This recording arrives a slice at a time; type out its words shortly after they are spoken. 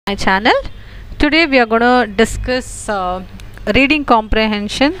My channel. Today we are going to discuss reading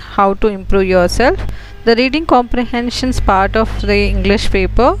comprehension, how to improve yourself. The reading comprehensions part of the English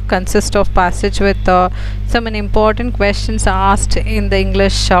paper consists of passage with some important questions asked in the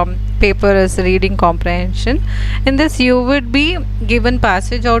English paper as reading comprehension. In this you would be given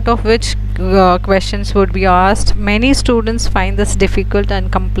passage out of which questions would be asked. Many students find this difficult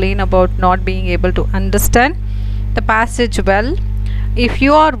and complain about not being able to understand the passage well. If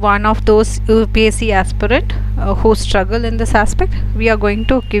you are one of those UPSC aspirant who struggle in this aspect, we are going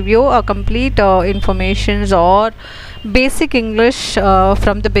to give you a complete informations or basic English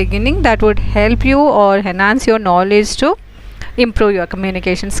from the beginning that would help you or enhance your knowledge to improve your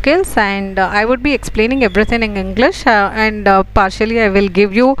communication skills. And I would be explaining everything in English and partially I will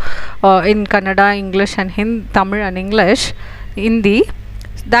give you in Kannada, English and Tamil and English, Hindi,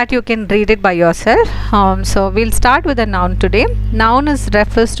 that you can read it by yourself. So we'll start with a noun today. Noun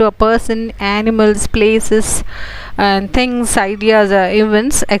refers to a person, animals, places and things, ideas,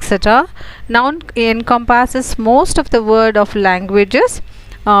 events, etc. Noun encompasses most of the word of languages.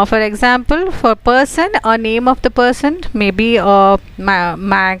 For example, for person, a name of the person may be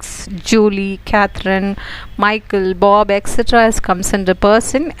Max, Julie, Catherine, Michael, Bob, etc. as comes under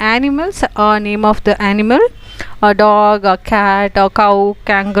person. Animals, a name of the animal, a dog, a cat, a cow,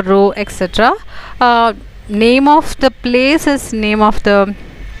 kangaroo, etc. Name of the place is name of the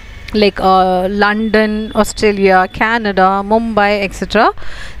London, Australia, Canada, Mumbai, etc.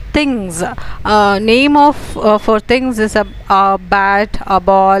 Things, name of for things is a bat, a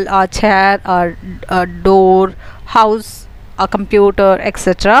ball, a chair, a door, house, a computer,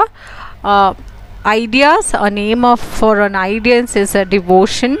 etc. Ideas, a name of for an idea is a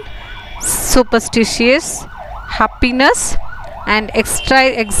devotion, superstitious, happiness and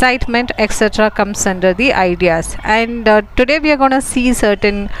excitement, etc. comes under the ideas. And today we are going to see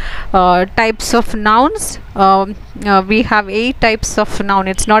certain types of nouns. We have 8 types of noun.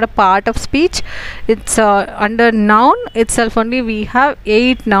 It's not a part of speech, it's under noun itself only we have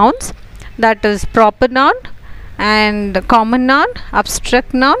 8 nouns, that is proper noun and common noun,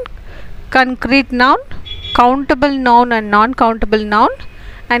 abstract noun, concrete noun, countable noun and non-countable noun,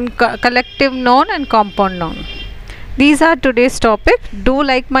 and collective noun and compound noun. These are today's topic. Do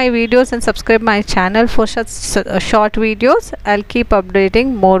like my videos and subscribe my channel for such short videos. I'll keep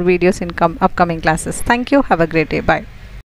updating more videos in upcoming classes. Thank you. Have a great day. Bye.